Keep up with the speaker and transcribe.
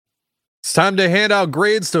It's time to hand out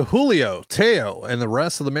grades to Julio, Teo, and the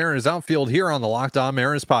rest of the Mariners outfield here on the Locked On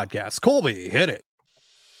Mariners podcast. Colby, hit it.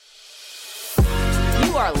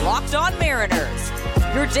 You are Locked On Mariners,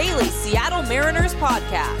 your daily Seattle Mariners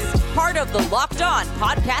podcast. Part of the Locked On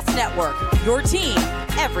Podcast Network, your team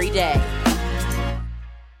every day.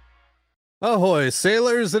 Ahoy,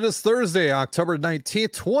 sailors. It is Thursday, October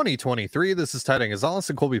 19th, 2023. This is Ted Gonzalez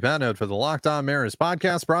and Colby Patnode for the Locked On Mariners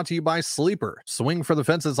podcast, brought to you by Sleeper. Swing for the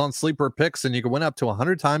fences on Sleeper picks, and you can win up to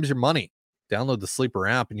 100 times your money. Download the Sleeper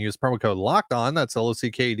app and use promo code Locked On. That's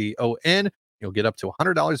LOCKDON. You'll get up to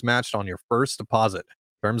 $100 matched on your first deposit.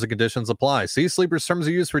 Terms and conditions apply. See Sleeper's terms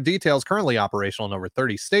of use for details. Currently operational in over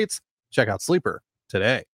 30 states. Check out Sleeper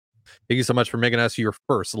today. Thank you so much for making us your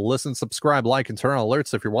first listen, subscribe, like, and turn on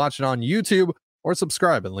alerts if you're watching on YouTube, or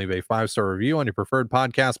subscribe and leave a 5-star review on your preferred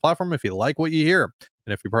podcast platform if you like what you hear.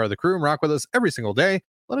 And if you're part of the crew and rock with us every single day,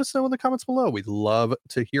 let us know in the comments below. We'd love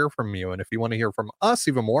to hear from you. And if you want to hear from us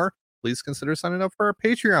even more, please consider signing up for our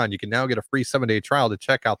Patreon. You can now get a free 7-day trial to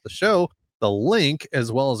check out the show. The link,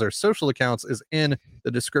 as well as our social accounts, is in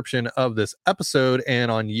the description of this episode.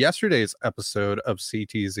 And on yesterday's episode of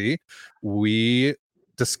CTZ, we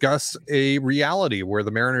discuss a reality where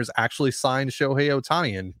the Mariners actually signed Shohei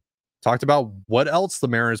Ohtani and talked about what else the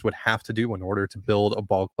Mariners would have to do in order to build a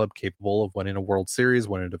ball club capable of winning a World Series,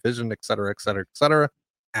 winning a division, et cetera,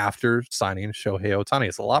 after signing Shohei Ohtani.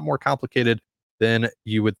 It's a lot more complicated than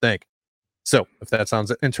you would think. So if that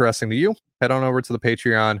sounds interesting to you, head on over to the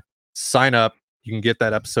Patreon, sign up. You can get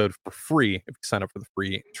that episode for free if you sign up for the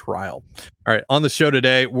free trial. All right, on the show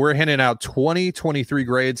today, we're handing out 2023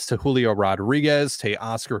 grades to Julio Rodríguez,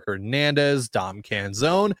 Teoscar Hernandez, Dom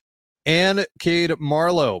Canzone, and Cade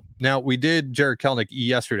Marlowe. Now, we did Jared Kelenic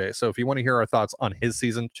yesterday, so if you want to hear our thoughts on his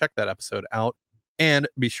season, check that episode out. And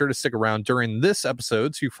be sure to stick around during this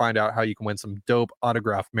episode to find out how you can win some dope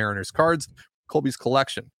autographed Mariners cards, Colby's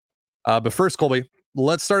collection. But first, Colby,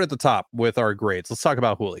 let's start at the top with our grades. Let's talk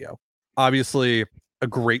about Julio. Obviously, a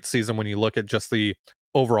great season when you look at just the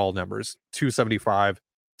overall numbers: 275,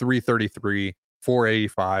 333,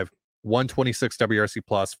 485, 126 WRC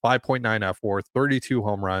plus, 5.9 F4, 32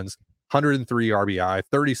 home runs, 103 RBI,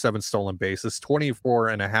 37 stolen bases,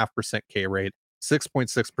 24.5% K rate,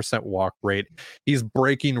 6.6% walk rate. He's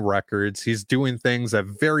breaking records. He's doing things that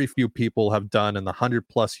very few people have done in the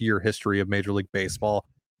 100+ year history of Major League Baseball.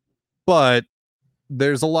 But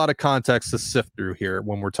there's a lot of context to sift through here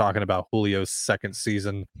when we're talking about Julio's second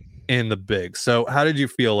season in the big. So how did you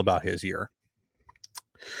feel about his year?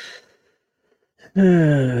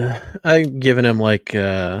 I've given him like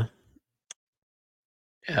F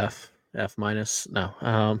minus. No,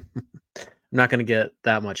 I'm not going to get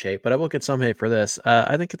that much hate, but I will get some hate for this.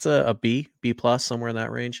 I think it's a B plus, somewhere in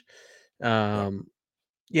that range.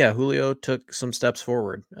 Yeah, Julio took some steps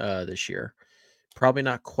forward this year. Probably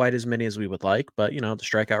not quite as many as we would like, but, the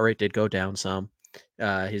strikeout rate did go down some.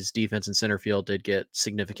 His defense in center field did get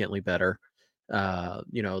significantly better.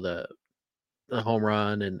 The home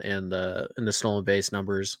run and the stolen base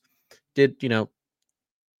numbers did,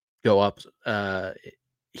 go up.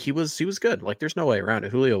 He was good. Like, there's no way around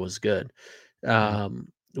it. Julio was good,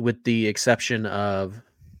 with the exception of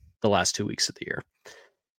the last 2 weeks of the year.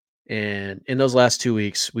 And in those last 2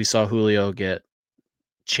 weeks, we saw Julio get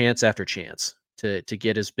chance after chance to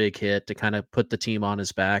get his big hit, to kind of put the team on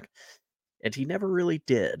his back. And he never really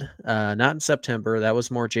did. Not in September. That was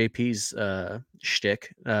more JP's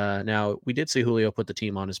shtick. Now, we did see Julio put the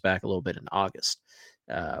team on his back a little bit in August,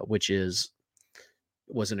 which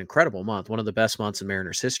was an incredible month. One of the best months in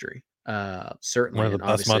Mariners history. Certainly. One of the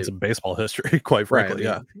best months in baseball history, quite frankly.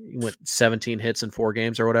 Right, he went 17 hits in 4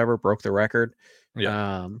 games or whatever, broke the record.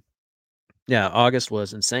 Yeah. August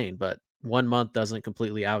was insane, but 1 month doesn't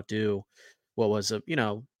completely outdo what was a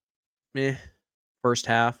first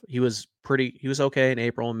half. He was okay in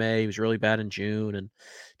April and May. He was really bad in June, and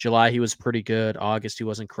July he was pretty good. August he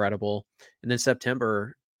was incredible, and then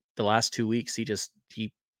September, the last 2 weeks,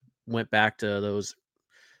 he went back to those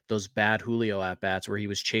bad Julio at bats where he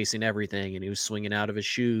was chasing everything and he was swinging out of his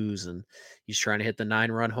shoes and he's trying to hit the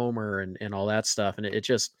 9-run homer and all that stuff, and it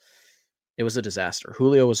was a disaster.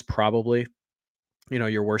 Julio was probably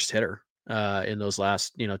your worst hitter in those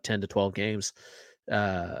last 10 to 12 games.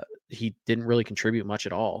 He didn't really contribute much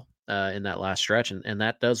at all in that last stretch, and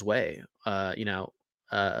that does weigh.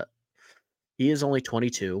 He is only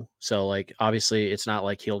 22, so like obviously it's not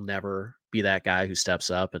like he'll never be that guy who steps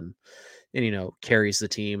up and carries the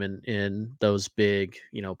team in those big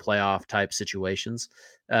playoff type situations.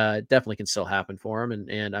 Definitely can still happen for him,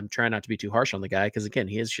 and I'm trying not to be too harsh on the guy because again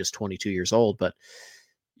he is just 22 years old, but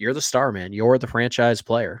you're the star, man. You're the franchise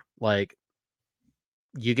player. Like,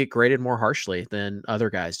 you get graded more harshly than other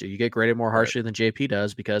guys do. You get graded more Right. harshly than JP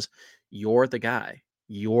does because you're the guy.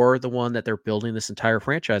 You're the one that they're building this entire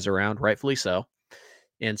franchise around, rightfully so.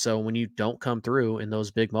 And so when you don't come through in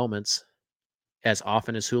those big moments as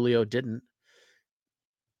often as Julio didn't,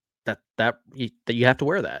 that you have to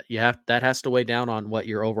wear that. That has to weigh down on what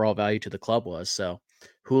your overall value to the club was. So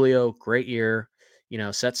Julio, great year,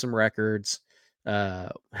 set some records,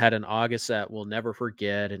 had an August that we'll never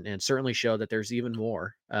forget, and certainly showed that there's even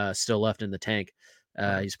more still left in the tank.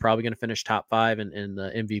 Right. He's probably going to finish top 5 in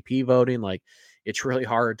the MVP voting. Like, it's really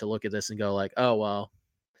hard to look at this and go like, oh well,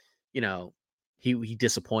 you know, he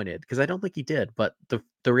disappointed, because I don't think he did. But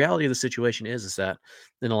the reality of the situation is that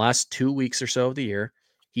in the last 2 weeks or so of the year,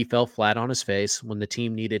 he fell flat on his face when the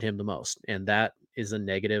team needed him the most, and that is a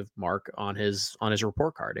negative mark on his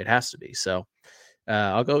report card. It has to be. So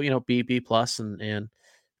I'll go, B plus, and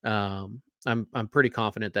I'm pretty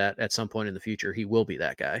confident that at some point in the future he will be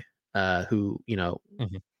that guy who,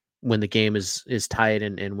 Mhm. when the game is tight,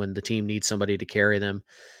 and when the team needs somebody to carry them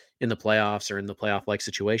in the playoffs or in the playoff like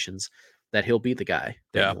situations, that he'll be the guy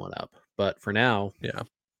that Yeah. you want up. But for now, Yeah.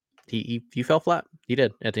 he fell flat. He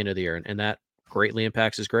did at the end of the year, and that greatly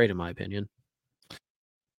impacts his grade, in my opinion.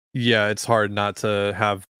 Yeah, it's hard not to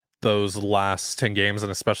have those last 10 games,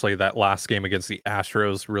 and especially that last game against the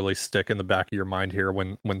Astros, really stick in the back of your mind here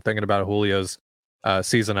when thinking about Julio's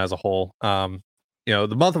season as a whole. The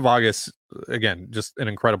month of August, again, just an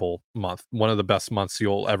incredible month. One of the best months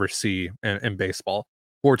you'll ever see in baseball.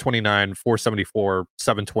 429, 474,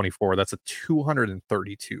 724. That's a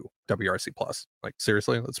 232 WRC plus. Like,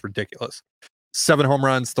 seriously, that's ridiculous. 7 home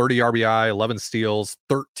runs, 30 RBI, 11 steals,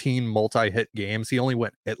 13 multi-hit games. He only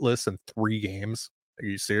went hitless in 3 games. Are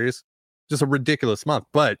you serious? Just a ridiculous month.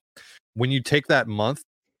 But when you take that month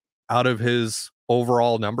out of his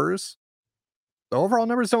overall numbers, the overall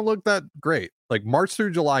numbers don't look that great. Like, March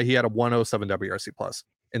through July, he had a 107 WRC plus.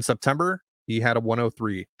 In September, he had a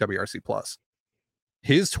 103 WRC plus.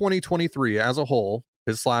 His 2023 as a whole,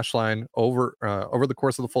 his slash line over the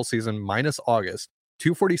course of the full season minus August,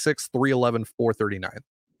 246, 311, 439.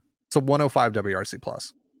 It's a 105 WRC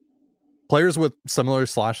plus. Players with similar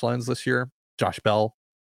slash lines this year: Josh Bell,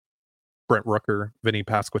 Brent Rooker, Vinny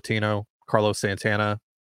Pasquantino, Carlos Santana.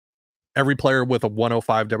 Every player with a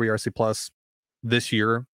 105 WRC plus this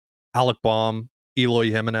year: Alec Baum, Eloy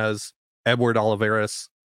Jimenez, Edward Olivares,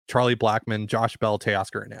 Charlie Blackmon, Josh Bell,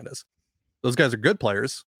 Teoscar Hernandez. Those guys are good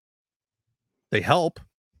players. They help,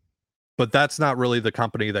 but that's not really the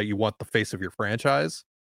company that you want the face of your franchise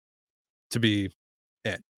to be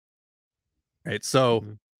in. Right.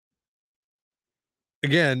 So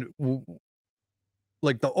again,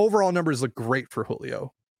 like, the overall numbers look great for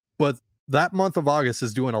Julio, but that month of August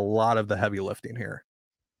is doing a lot of the heavy lifting here.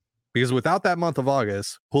 Because without that month of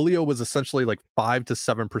August, Julio was essentially like 5 to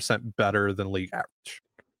 7% better than league average.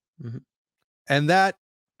 Mm-hmm. And that,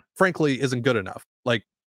 frankly, isn't good enough. Like,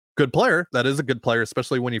 good player, that is a good player,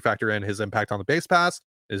 especially when you factor in his impact on the base pass,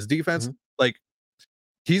 his defense. Mm-hmm. Like,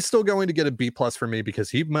 he's still going to get a B plus for me, because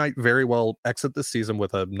he might very well exit this season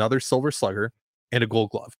with another Silver Slugger and a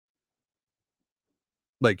Gold Glove.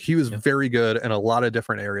 Like, he was very good in a lot of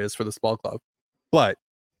different areas for this ball club. But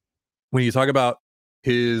when you talk about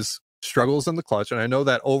his struggles in the clutch, and I know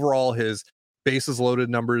that overall his bases loaded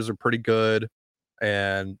numbers are pretty good,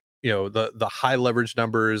 and the high leverage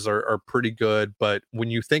numbers are pretty good, but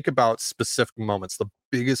when you think about specific moments, the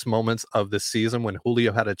biggest moments of this season when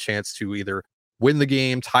Julio had a chance to either win the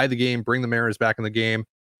game, tie the game, bring the Mariners back in the game,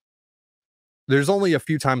 there's only a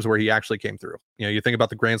few times where he actually came through. You think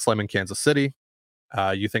about the grand slam in Kansas City,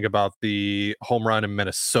 you think about the home run in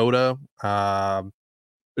Minnesota.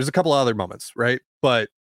 There's a couple of other moments, right? But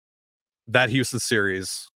that Houston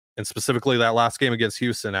series, and specifically that last game against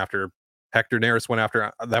Houston after Hector Neris went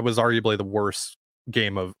after, that was arguably the worst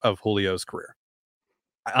game of Julio's career.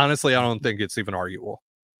 Honestly, I don't think it's even arguable.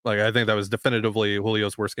 Like, I think that was definitively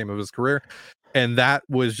Julio's worst game of his career. And that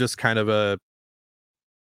was just kind of a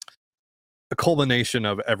culmination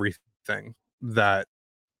of everything that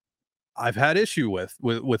I've had issue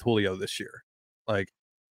with Julio this year. Like,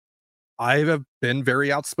 I have been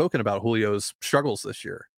very outspoken about Julio's struggles this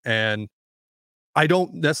year, and I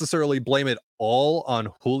don't necessarily blame it all on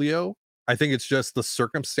Julio. I think it's just the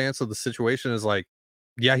circumstance of the situation is like,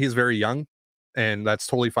 yeah, he's very young, and that's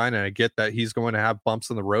totally fine. And I get that he's going to have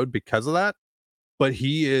bumps in the road because of that, but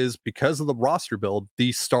he is, because of the roster build,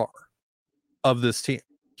 the star of this team.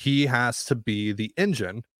 He has to be the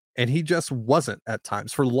engine, and he just wasn't at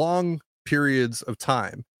times for long periods of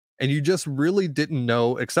time. And you just really didn't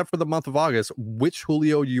know, except for the month of August, which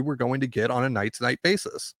Julio you were going to get on a night-to-night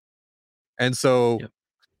basis. And so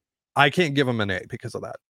I can't give him an A because of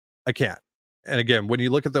that. I can't. And again, when you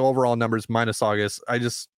look at the overall numbers minus August,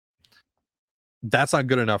 that's not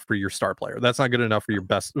good enough for your star player. That's not good enough for your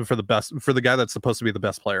best, for the guy that's supposed to be the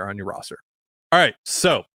best player on your roster. All right.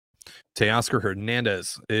 So Teoscar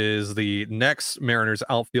Hernandez is the next Mariners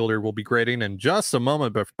outfielder we'll be grading in just a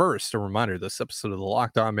moment. But first, a reminder, this episode of the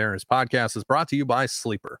Locked On Mariners podcast is brought to you by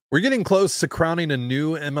Sleeper. We're getting close to crowning a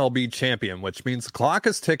new MLB champion, which means the clock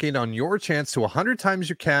is ticking on your chance to 100 times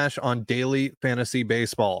your cash on daily fantasy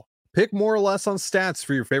baseball. Pick more or less on stats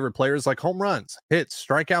for your favorite players like home runs, hits,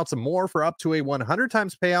 strikeouts, and more for up to a 100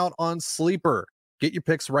 times payout on Sleeper. Get your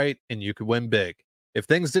picks right and you could win big. If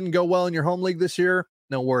things didn't go well in your home league this year,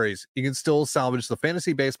 no worries. You can still salvage the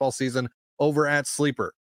fantasy baseball season over at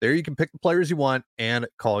Sleeper. There you can pick the players you want and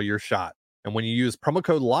call your shot. And when you use promo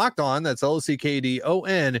code LOCKEDON, that's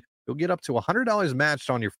LOCKEDON, you'll get up to $100 matched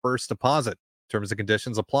on your first deposit. Terms and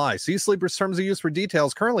conditions apply. See Sleeper's terms of use for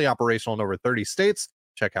details. Currently operational in over 30 states.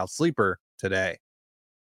 Check out Sleeper today.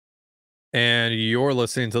 And you're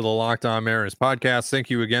listening to the Locked On Mariners podcast. Thank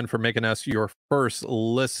you again for making us your first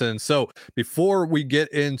listen. So before we get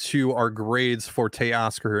into our grades for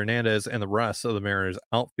Teoscar Hernandez and the rest of the Mariners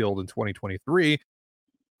outfield in 2023,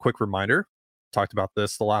 quick reminder, talked about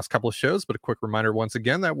this the last couple of shows, but a quick reminder once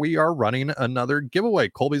again that we are running another giveaway.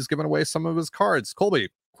 Colby's giving away some of his cards. Colby,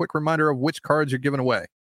 quick reminder of which cards you're giving away.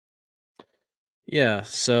 Yeah,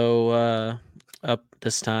 so up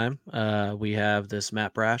this time, we have this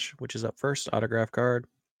Matt Brash, which is up first, autograph card.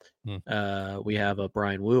 We have a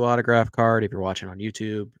Brian Wu autograph card. If you're watching on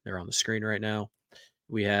YouTube, they're on the screen right now.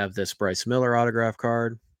 We have this Bryce Miller autograph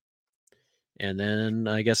card. And then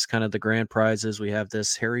I guess kind of the grand prizes, we have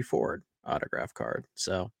this Harry Ford autograph card.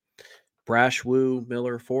 So Brash, Wu,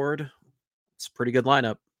 Miller, Ford. It's a pretty good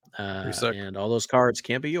lineup. And all those cards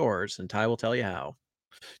can be yours, and Ty will tell you how.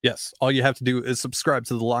 Yes, all you have to do is subscribe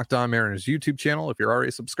to the Locked On Mariners YouTube channel. If you're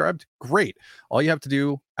already subscribed, great. All you have to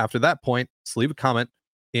do after that point is leave a comment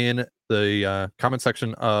in the comment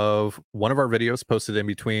section of one of our videos posted in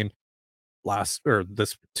between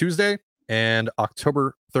this Tuesday and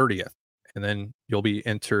October 30th, and then you'll be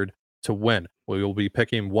entered to win. We will be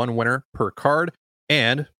picking one winner per card,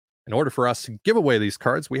 and in order for us to give away these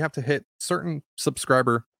cards, we have to hit certain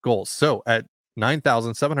subscriber goals. So at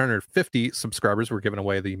 9,750 subscribers, we're giving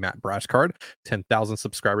away the Matt Brash card. 10,000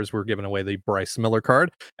 subscribers, we're giving away the Bryce Miller card.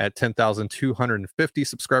 At 10,250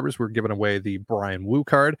 subscribers, we're giving away the Brian Wu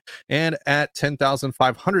card. And at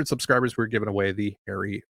 10,500 subscribers, we're giving away the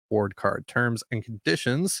Harry Ford card. Terms and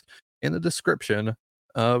conditions in the description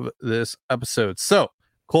of this episode. So,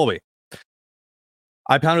 Colby,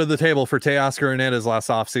 I pounded the table for Teoscar Hernandez last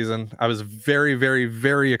offseason. I was very, very,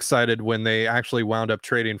 very excited when they actually wound up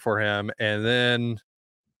trading for him. And then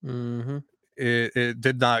it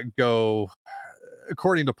did not go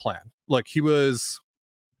according to plan. Look, he was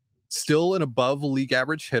still an above league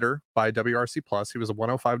average hitter by WRC plus. He was a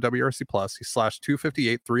 105 WRC plus. He slashed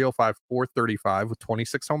 258, 305, 435 with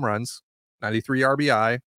 26 home runs, 93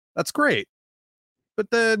 RBI. That's great. But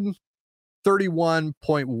then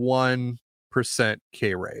 31.1%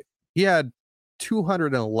 K rate. He had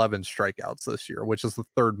 211 strikeouts this year, which is the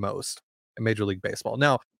third most in Major League Baseball.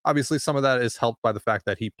 Now, obviously, some of that is helped by the fact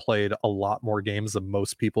that he played a lot more games than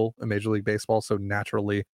most people in Major League Baseball. So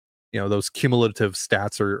naturally, those cumulative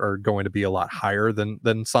stats are going to be a lot higher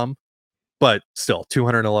than some. But still,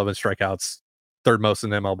 211 strikeouts, third most in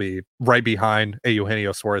MLB, right behind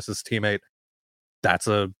Eugenio Suarez's teammate. That's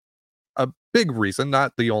a big reason,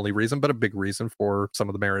 not the only reason, but a big reason for some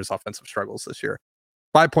of the Mariners' offensive struggles this year.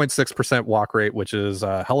 5.6% walk rate, which is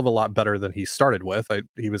a hell of a lot better than he started with.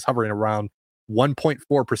 He was hovering around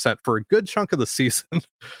 1.4% for a good chunk of the season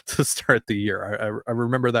to start the year. I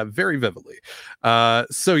remember that very vividly.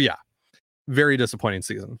 So yeah, very disappointing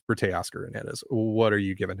season for Teoscar Hernandez. What are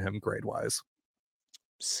you giving him grade-wise?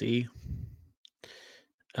 C.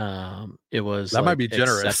 It was that might be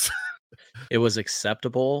generous. It was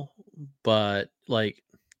acceptable, but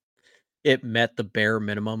it met the bare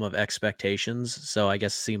minimum of expectations. So I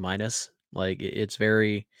guess C minus. It's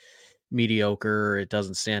very mediocre. It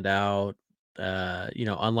doesn't stand out.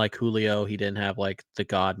 Unlike Julio, he didn't have the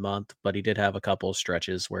God month, but he did have a couple of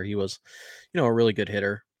stretches where he was, a really good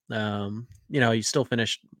hitter. He still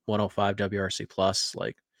finished 105 WRC plus.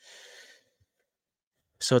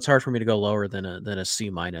 So it's hard for me to go lower than a C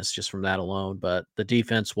minus just from that alone. But the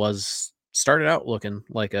defense started out looking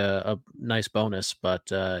like a nice bonus, but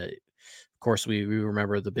of course we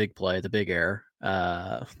remember the big play, the big error,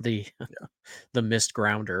 the missed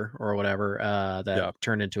grounder or whatever that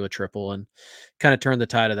turned into a triple and kind of turned the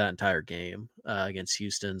tide of that entire game against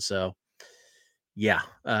Houston. So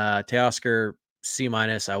Teoscar C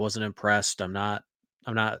minus. I wasn't impressed. I'm not,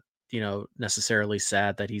 necessarily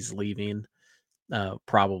sad that he's leaving,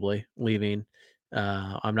 probably leaving.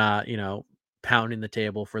 I'm not, pounding the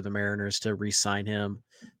table for the Mariners to re-sign him.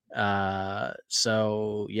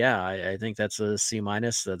 So yeah, I think that's a C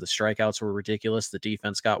minus. The strikeouts were ridiculous. The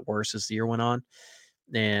defense got worse as the year went on,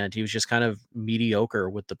 and he was just kind of mediocre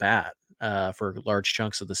with the bat for large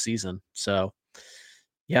chunks of the season. So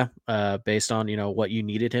yeah, based on what you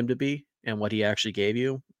needed him to be and what he actually gave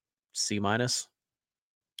you, C minus.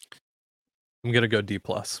 I'm gonna go D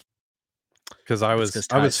plus because That's because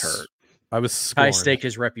Ty's hurt. I was Ty scorned. staked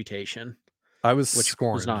his reputation, I was which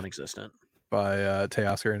scorned was non-existent by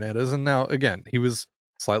Teoscar Hernandez, and now again he was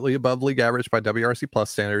slightly above league average by WRC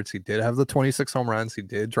plus standards. He did have the 26 home runs. He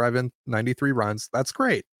did drive in 93 runs. That's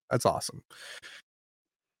great. That's awesome.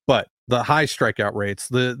 But the high strikeout rates,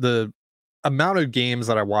 the amount of games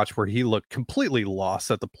that I watched where he looked completely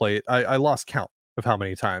lost at the plate, I lost count of how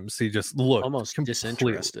many times he just looked almost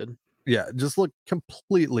disinterested. Yeah, just looked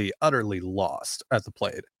completely, utterly lost at the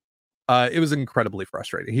plate. It was incredibly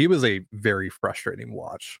frustrating. He was a very frustrating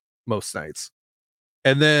watch most nights.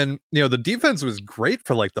 And then, the defense was great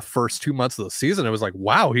for like the first 2 months of the season. It was like,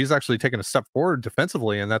 wow, he's actually taken a step forward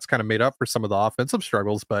defensively, and that's kind of made up for some of the offensive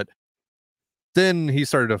struggles. But then he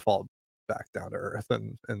started to fall back down to earth,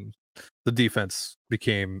 and the defense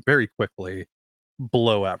became very quickly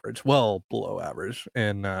below average, well below average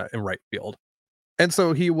in right field. And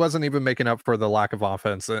so he wasn't even making up for the lack of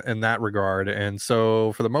offense in that regard. And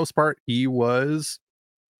so for the most part, he was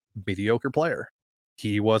a mediocre player.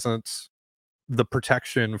 He wasn't the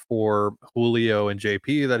protection for Julio and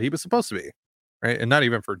JP that he was supposed to be. Right. And not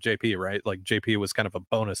even for JP, right? Like JP was kind of a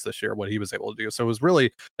bonus this year, what he was able to do. So it was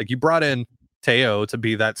really like you brought in Teo to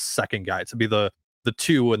be that second guy, to be the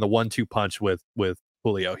 2 and the 1-2 punch with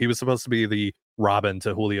Julio. He was supposed to be the Robin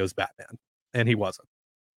to Julio's Batman, and he wasn't.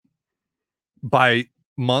 By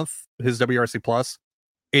month, his WRC plus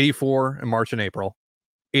 84 in March and April,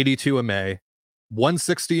 82 in May,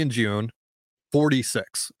 160 in June,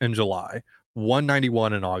 46 in July,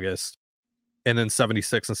 191 in August, and then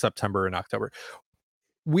 76 in September and October.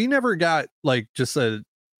 We never got like just an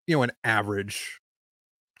average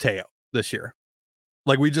Teo this year.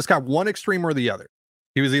 Like we just got one extreme or the other.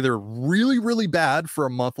 He was either really, really bad for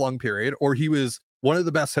a month-long period, or he was one of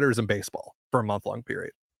the best hitters in baseball for a month-long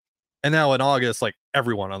period. And now in August, like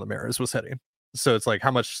everyone on the Mariners was hitting. So it's like, how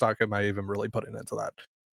much stock am I even really putting into that?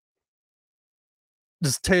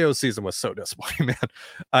 This Teo's season was so disappointing,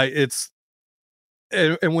 man.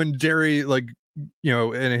 And when Jerry, like,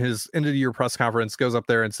 in his end of the year press conference goes up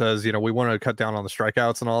there and says, we want to cut down on the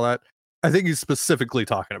strikeouts and all that, I think he's specifically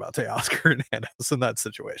talking about Teoscar Hernandez in that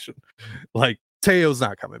situation. Like, Teo's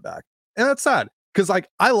not coming back. And that's sad because, like,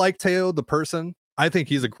 I like Teo, the person. I think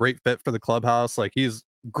he's a great fit for the clubhouse. Like, he's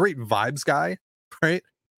great vibes guy, right?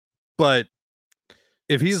 But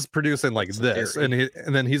if he's producing like this and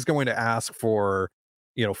then he's going to ask for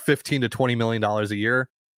 $15 to $20 million a year,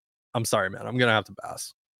 I'm sorry, man, I'm gonna have to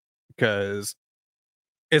pass, because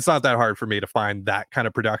it's not that hard for me to find that kind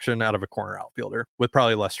of production out of a corner outfielder with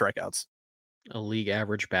probably less strikeouts. A league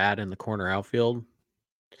average bat in the corner outfield.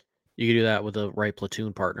 You could do that with a right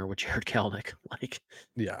platoon partner with Jared Kelenic. Like,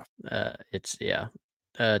 yeah,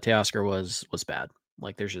 Teoscar was bad.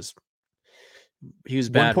 Like, there's just, he was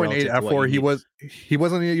bad. 1.8 F4. He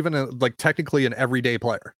wasn't even like technically an everyday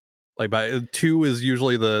player. Like, by 2 is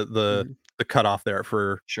usually the cutoff there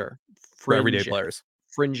for sure for everyday players.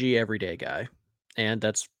 Fringy everyday guy, and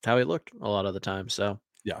that's how he looked a lot of the time. So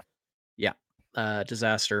yeah.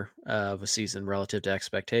 Disaster of a season relative to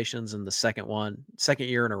expectations, and the second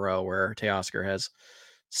year in a row where Teoscar has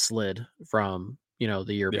slid from the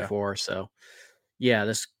year before. So yeah,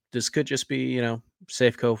 this could just be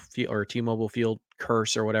Safeco or T-Mobile Field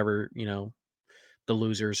curse or whatever, the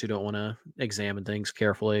losers who don't want to examine things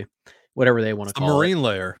carefully, whatever they want to call it. The marine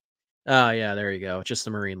layer. Oh yeah, there you go. Just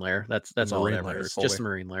the marine layer. That's all it ever is. Just the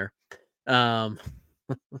marine layer.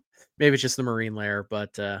 Maybe it's just the marine layer,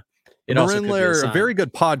 but it also could be a very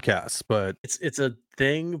good podcast, but it's a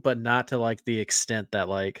thing, but not to like the extent that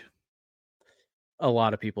like a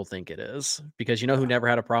lot of people think it is, because who never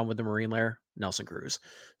had a problem with the marine layer? Nelson Cruz.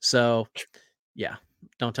 So yeah,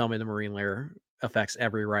 don't tell me the marine layer affects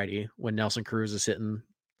every righty when Nelson Cruz is hitting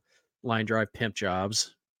line drive pimp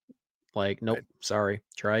jobs. Like, nope, sorry,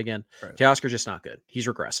 try again. Right. Teoscar's just not good. He's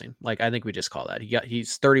regressing. Like, I think we just call that.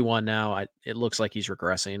 He's 31 now. It looks like he's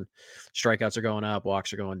regressing. Strikeouts are going up,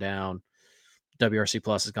 walks are going down. WRC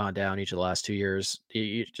plus has gone down each of the last 2 years.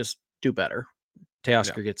 You just do better.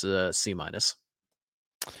 Teoscar gets a C minus.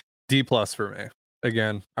 D plus for me.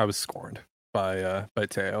 Again, I was scorned by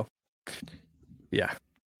Teo. Yeah.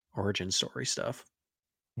 Origin story stuff.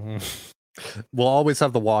 We'll always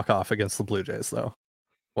have the walk-off against the Blue Jays, though.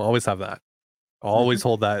 We'll always have that. I'll always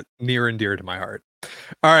hold that near and dear to my heart.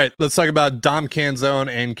 All right, let's talk about Dom Canzone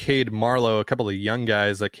and Cade Marlowe, a couple of young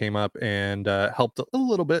guys that came up and helped a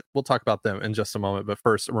little bit. We'll talk about them in just a moment. But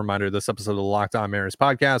first, a reminder, this episode of the Locked On Mariners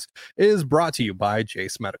podcast is brought to you by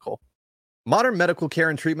Jace Medical. Modern medical care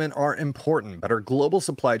and treatment are important, but our global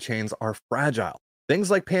supply chains are fragile. Things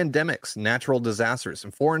like pandemics, natural disasters,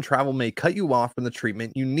 and foreign travel may cut you off from the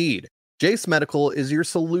treatment you need. Jace Medical is your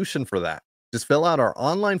solution for that. Just fill out our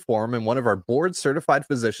online form and one of our board-certified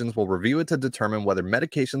physicians will review it to determine whether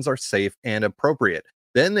medications are safe and appropriate.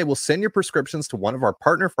 Then they will send your prescriptions to one of our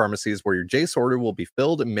partner pharmacies where your Jace order will be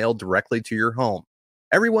filled and mailed directly to your home.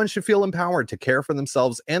 Everyone should feel empowered to care for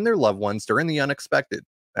themselves and their loved ones during the unexpected.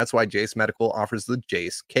 That's why Jace Medical offers the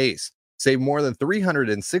Jace case. Save more than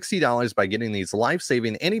 $360 by getting these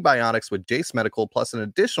life-saving antibiotics with Jace Medical plus an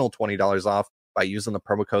additional $20 off by using the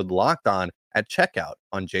promo code LOCKEDON at checkout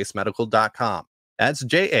on jacemedical.com. That's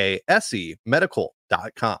JASE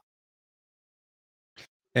medical.com.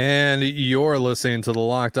 And you're listening to the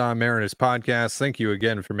Locked On Mariners podcast. Thank you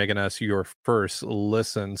again for making us your first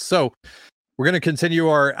listen. So we're going to continue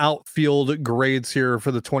our outfield grades here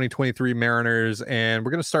for the 2023 Mariners, and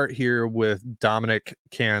we're going to start here with Dominic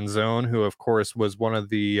Canzone, who, of course, was one of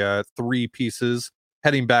the three pieces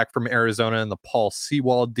heading back from Arizona in the Paul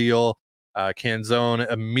Sewald deal. Canzone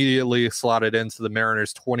immediately slotted into the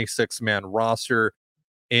Mariners 26-man roster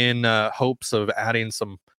in hopes of adding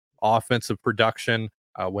some offensive production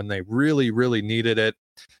when they really, really needed it.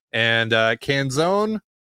 And Canzone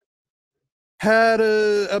had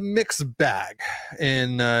a mixed bag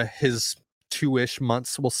in his 2-ish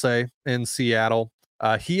months, we'll say, in Seattle.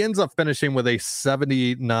 He ends up finishing with a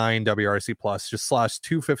 79 WRC plus, just slashed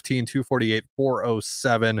 215, 248,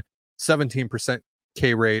 407, 17%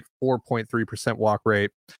 K rate, 4.3% walk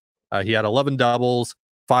rate. He had 11 doubles,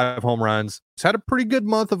 5 home runs. He's had a pretty good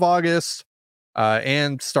month of August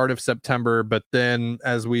and start of September. But then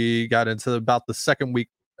as we got into about the second week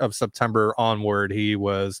of September onward, he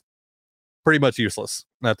was pretty much useless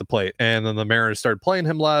at the plate. And then the Mariners started playing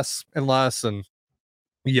him less and less. And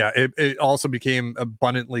yeah, it also became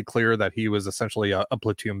abundantly clear that he was essentially a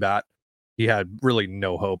platoon bat. He had really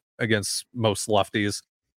no hope against most lefties.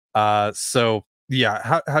 So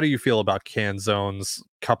yeah, how do you feel about Canzone's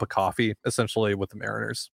cup of coffee essentially with the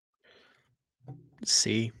Mariners?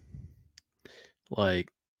 See,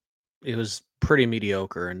 like, it was pretty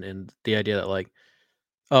mediocre, and the idea that, like,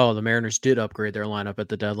 oh, the Mariners did upgrade their lineup at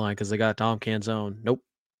the deadline because they got Dom Canzone. Nope.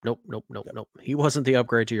 He wasn't the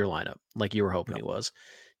upgrade to your lineup like you were hoping he was.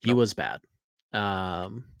 He was bad. Had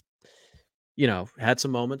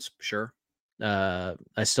some moments, sure. I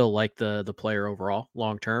still like the player overall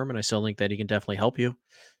long term, and I still think that he can definitely help you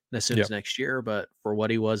as soon as next year. But for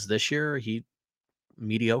what he was this year, he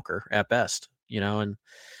mediocre at best, and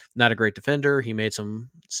not a great defender. He made some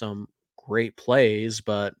great plays,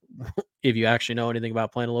 but if you actually know anything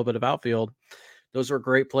about playing a little bit of outfield, those were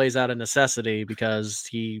great plays out of necessity because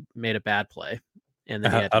he made a bad play and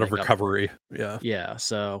then he had to out of recovery. Yeah.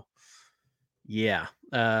 So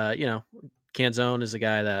Canzone is a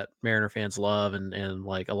guy that Mariner fans love, and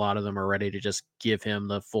like a lot of them are ready to just give him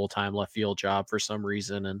the full-time left field job for some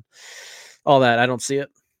reason and all that. I don't see it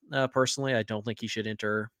personally. I don't think he should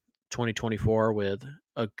enter 2024 with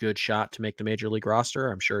a good shot to make the major league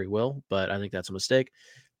roster. I'm sure he will, but I think that's a mistake.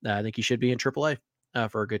 I think he should be in AAA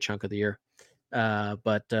for a good chunk of the year.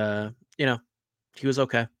 But he was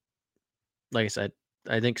okay. Like I said,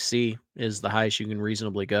 I think C is the highest you can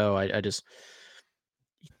reasonably go. I just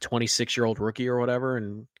 26-year-old rookie or whatever,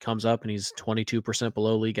 and comes up and he's 22%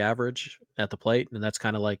 below league average at the plate, and that's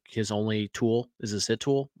kind of like his only tool is his hit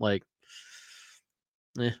tool. Like,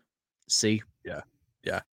 C. Yeah.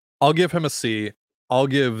 I'll give him a C. I'll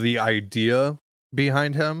give the idea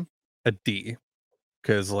behind him a D,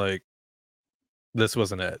 because like this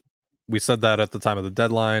wasn't it. We said that at the time of the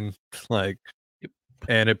deadline, like,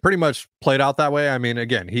 and it pretty much played out that way. I mean,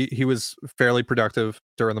 again, he was fairly productive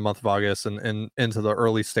during the month of August and into the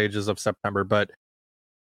early stages of September, but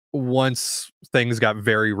once things got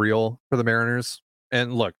very real for the Mariners,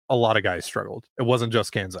 and look, a lot of guys struggled. It wasn't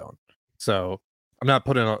just Canzone, so I'm not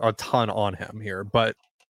putting a ton on him here, but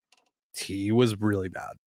he was really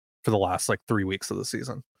bad for the last like 3 weeks of the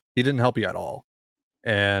season. He didn't help you at all.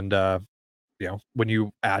 And when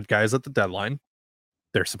you add guys at the deadline,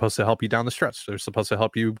 they're supposed to help you down the stretch. They're supposed to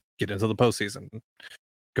help you get into the postseason,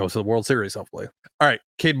 go to the World Series, hopefully. All right,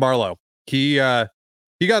 Cade Marlowe. He got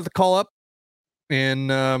the call up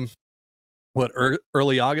in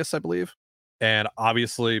early August, I believe. and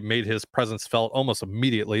obviously made his presence felt almost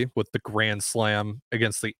immediately with the grand slam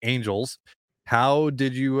against the Angels. How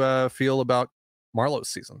did you feel about Marlowe's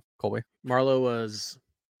season, Colby? Marlowe was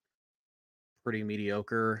pretty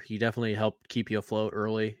mediocre. He definitely helped keep you afloat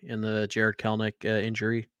early in the Jared Kelenic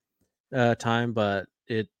injury time, but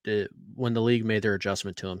it when the league made their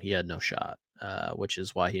adjustment to him, he had no shot, which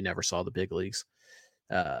is why he never saw the big leagues,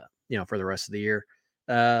 for the rest of the year.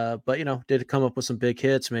 But did come up with some big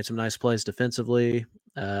hits, made some nice plays defensively.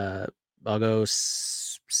 I'll go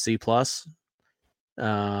C plus.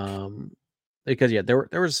 Because there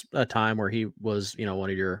was a time where he was one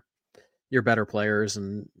of your better players,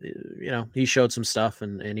 and he showed some stuff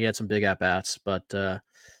and he had some big at bats, but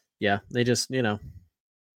they just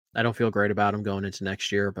I don't feel great about him going into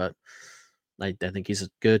next year, but I think he's a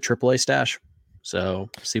good AAA stash, so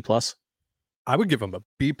C plus. I would give him a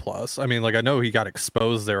B plus. I mean, like, I know he got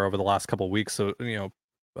exposed there over the last couple of weeks, so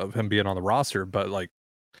of him being on the roster, but like,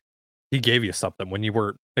 he gave you something when you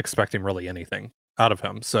weren't expecting really anything out of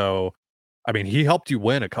him. So, I mean, he helped you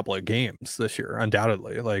win a couple of games this year,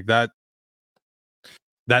 undoubtedly. Like that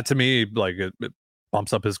to me, like it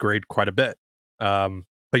bumps up his grade quite a bit.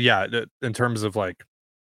 But yeah, in terms of like,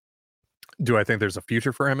 do I think there's a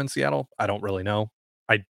future for him in Seattle? I don't really know.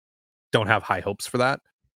 I don't have high hopes for that.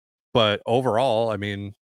 But overall, I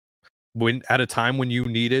mean, when at a time when you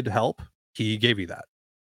needed help, he gave you that.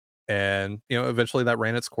 And, eventually that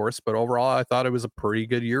ran its course. But overall, I thought it was a pretty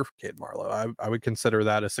good year for Cade Marlowe. I would consider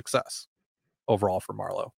that a success overall for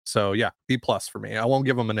Marlowe. So yeah, B plus for me. I won't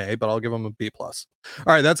give him an A, but I'll give him a B plus.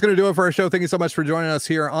 All right, that's going to do it for our show. Thank you so much for joining us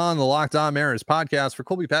here on the Locked On Mariners podcast. For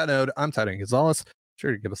Colby Patnode, I'm Titan Gonzalez.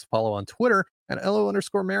 Sure to give us a follow on Twitter at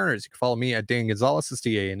LO_Mariners. You can follow me at Dan Gonzalez, that's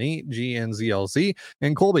DANEGNZLZ,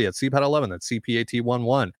 and Colby at CPAT11, that's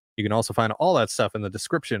CPAT11. You can also find all that stuff in the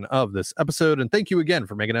description of this episode. And thank you again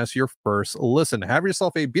for making us your first listen. Have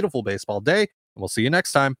yourself a beautiful baseball day, and we'll see you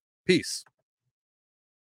next time. Peace.